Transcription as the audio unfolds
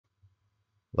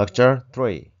Lecture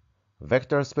 3.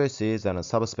 Vector spaces and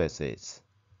subspaces.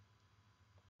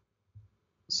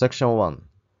 Section 1.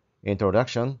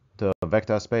 Introduction to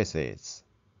vector spaces.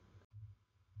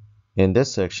 In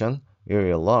this section, you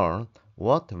will learn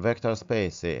what vector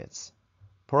space is,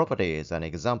 properties and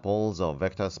examples of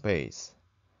vector space,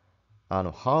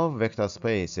 and how vector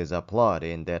space is applied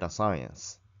in data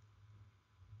science.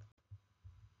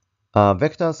 A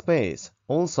vector space,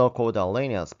 also called a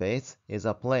linear space, is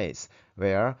a place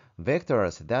where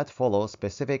vectors that follow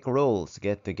specific rules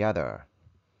get together.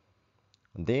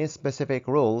 These specific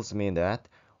rules mean that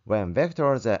when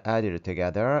vectors are added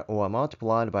together or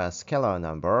multiplied by a scalar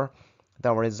number,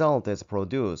 the result is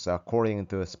produced according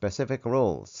to specific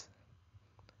rules.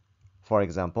 For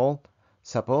example,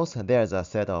 suppose there is a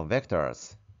set of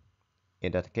vectors.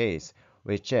 In that case,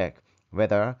 we check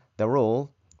whether the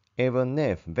rule, even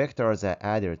if vectors are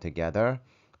added together,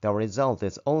 the result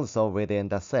is also within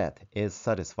the set, is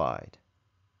satisfied.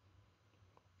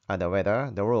 And whether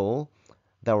the rule,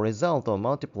 the result of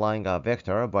multiplying a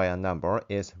vector by a number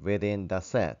is within the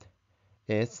set,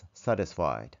 is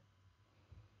satisfied.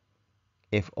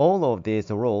 If all of these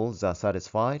rules are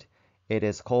satisfied, it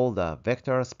is called a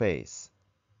vector space.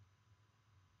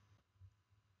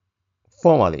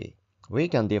 Formally, we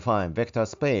can define vector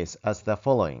space as the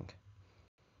following.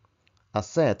 A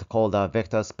set called a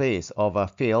vector space of a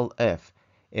field F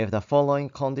if the following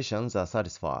conditions are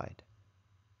satisfied.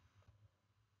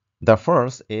 The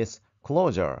first is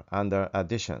closure under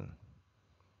addition.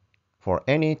 For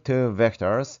any two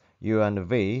vectors u and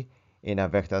v in a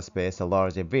vector space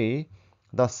large V,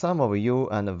 the sum of u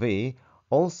and v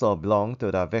also belong to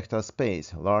the vector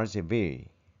space large V.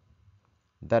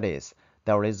 That is,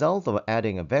 the result of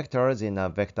adding vectors in a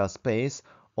vector space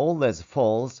always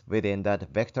falls within that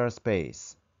vector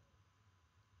space.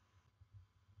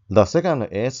 The second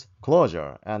is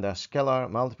closure and scalar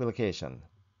multiplication.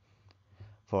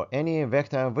 For any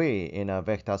vector v in a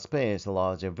vector space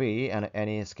large V and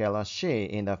any scalar xi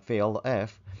in the field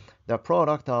F, the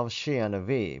product of xi and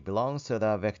v belongs to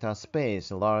the vector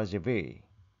space large V.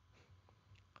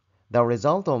 The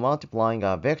result of multiplying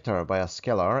a vector by a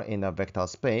scalar in a vector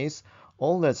space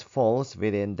always falls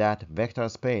within that vector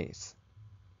space.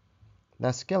 The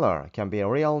scalar can be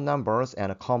real numbers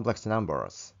and complex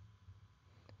numbers.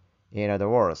 In other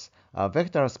words, a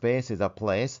vector space is a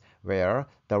place where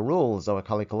the rules of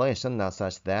calculation are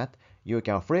such that you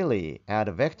can freely add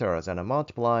vectors and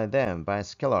multiply them by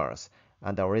scalars,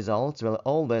 and the results will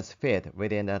always fit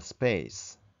within that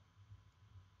space.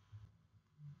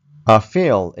 A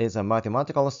field is a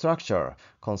mathematical structure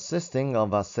consisting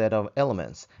of a set of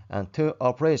elements and two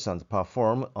operations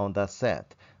performed on that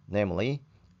set, namely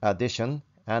addition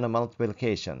and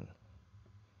multiplication.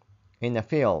 In a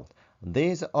field,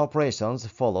 these operations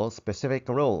follow specific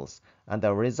rules, and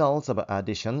the results of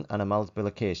addition and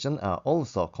multiplication are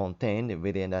also contained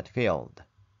within that field.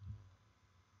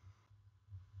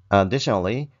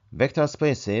 Additionally, vector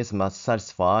spaces must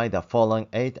satisfy the following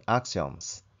 8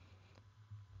 axioms.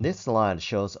 This slide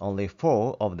shows only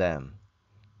 4 of them.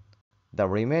 The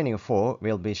remaining 4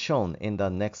 will be shown in the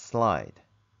next slide.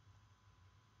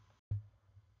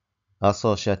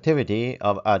 Associativity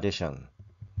of addition.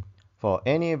 For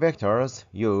any vectors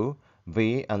u,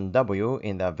 v, and w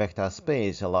in the vector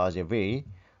space large V,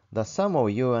 the sum of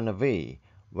u and v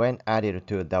when added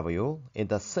to w is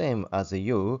the same as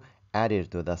u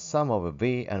added to the sum of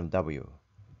v and w.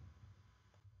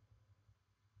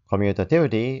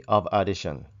 Commutativity of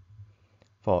addition.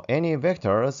 For any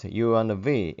vectors u and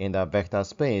v in the vector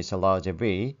space large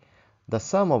V, the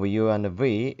sum of u and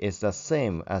v is the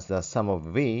same as the sum of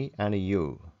v and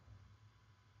u.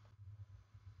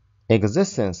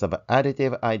 Existence of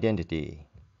additive identity.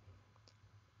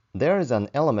 There is an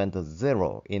element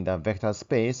 0 in the vector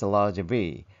space large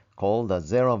V called the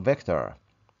zero vector,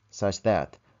 such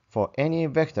that for any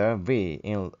vector v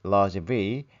in large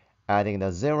V, adding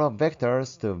the zero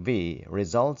vectors to V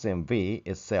results in V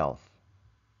itself.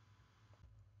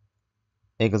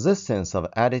 Existence of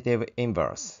additive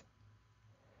inverse.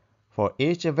 For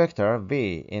each vector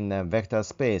v in a vector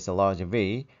space large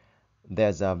V,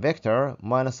 there's a vector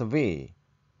minus v,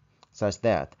 such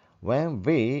that when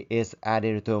v is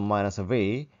added to minus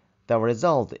v, the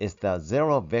result is the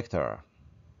zero vector.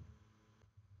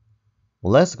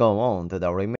 Let's go on to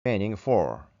the remaining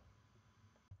 4.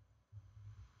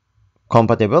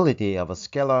 Compatibility of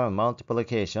scalar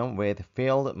multiplication with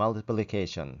field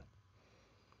multiplication.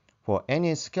 For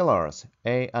any scalars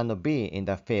a and b in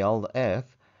the field F,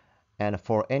 and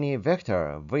for any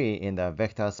vector v in the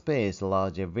vector space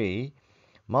large V,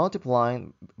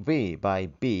 multiplying v by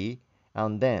b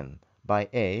and then by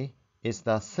a is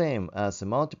the same as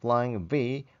multiplying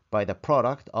v by the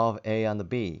product of A and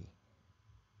B.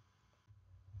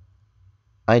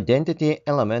 Identity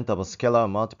element of scalar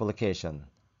multiplication.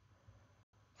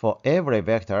 For every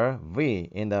vector v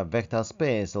in the vector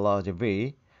space large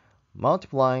V,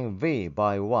 multiplying v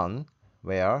by 1,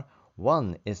 where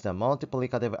 1 is the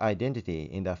multiplicative identity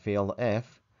in the field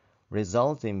F,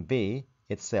 results in v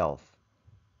itself.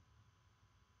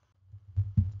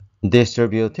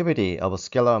 Distributivity of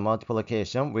scalar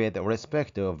multiplication with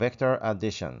respect to vector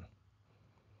addition.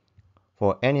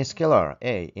 For any scalar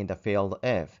A in the field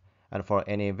F, and for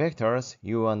any vectors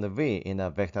u and v in a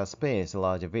vector space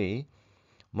large V,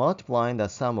 multiplying the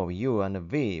sum of u and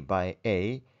v by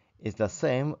A is the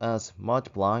same as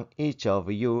multiplying each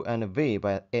of u and v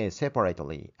by A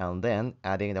separately and then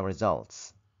adding the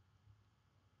results.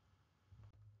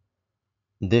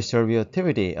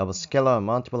 Distributivity of scalar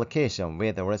multiplication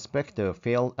with respect to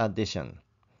field addition.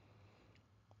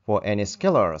 For any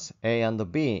scalars A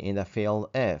and B in the field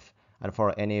F, and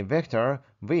for any vector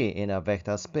v in a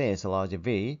vector space large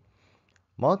V,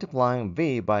 multiplying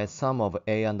v by sum of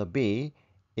A and B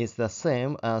is the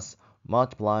same as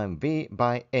multiplying v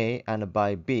by A and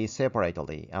by B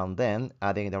separately and then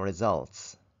adding the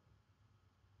results.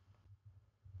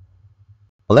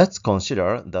 Let's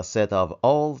consider the set of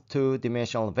all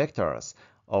two-dimensional vectors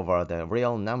over the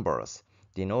real numbers,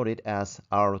 denoted as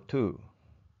R2.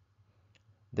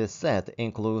 This set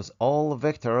includes all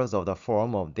vectors of the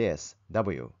form of this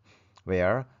W,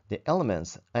 where the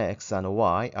elements x and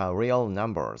y are real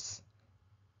numbers.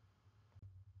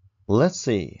 Let's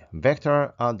see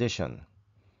vector addition.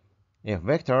 If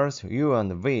vectors u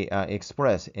and v are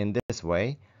expressed in this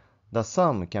way, the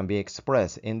sum can be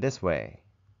expressed in this way.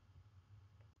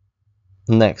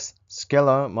 Next,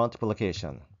 scalar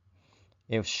multiplication.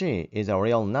 If she is a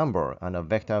real number and a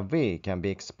vector v can be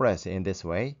expressed in this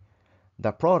way,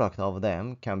 the product of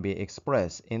them can be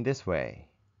expressed in this way.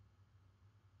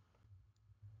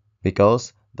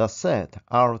 Because the set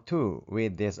R2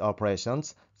 with these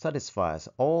operations satisfies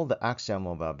all the axioms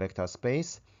of a vector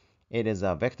space, it is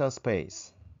a vector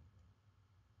space.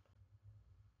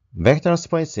 Vector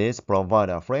spaces provide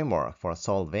a framework for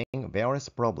solving various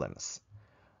problems.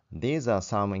 These are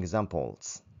some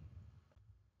examples.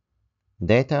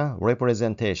 Data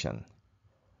representation.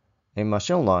 In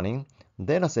machine learning,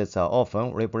 datasets are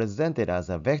often represented as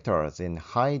vectors in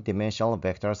high-dimensional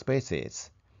vector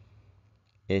spaces.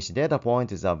 Each data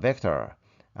point is a vector,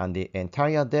 and the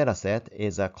entire dataset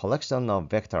is a collection of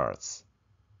vectors.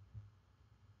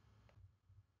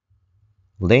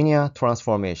 Linear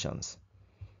transformations.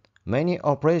 Many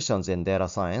operations in data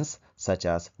science, such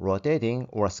as rotating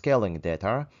or scaling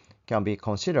data, can be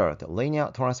considered linear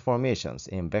transformations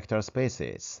in vector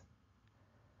spaces.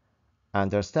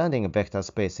 Understanding vector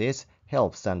spaces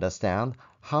helps understand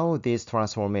how these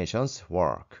transformations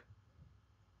work.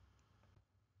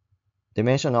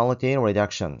 Dimensionality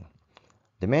reduction.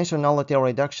 Dimensionality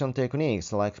reduction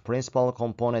techniques like principal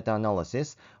component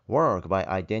analysis work by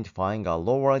identifying a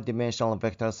lower dimensional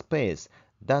vector space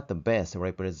that best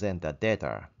represent the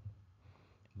data.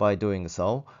 By doing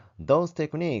so, those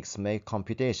techniques make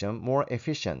computation more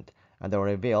efficient and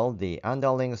reveal the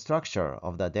underlying structure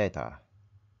of the data.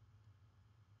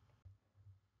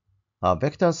 A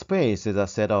vector space is a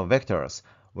set of vectors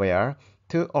where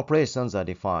two operations are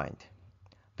defined: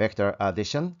 vector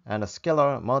addition and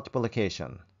scalar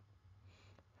multiplication.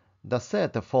 The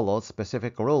set follows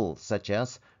specific rules such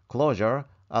as closure,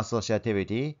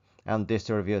 associativity, and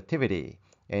distributivity,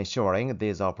 ensuring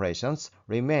these operations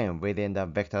remain within the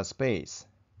vector space.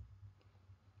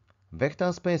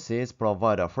 Vector spaces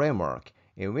provide a framework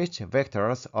in which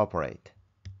vectors operate.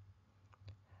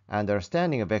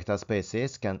 Understanding vector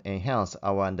spaces can enhance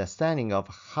our understanding of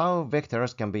how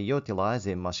vectors can be utilized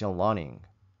in machine learning.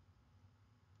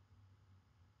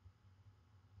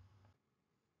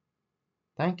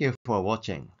 Thank you for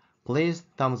watching. Please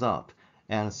thumbs up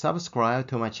and subscribe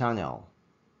to my channel.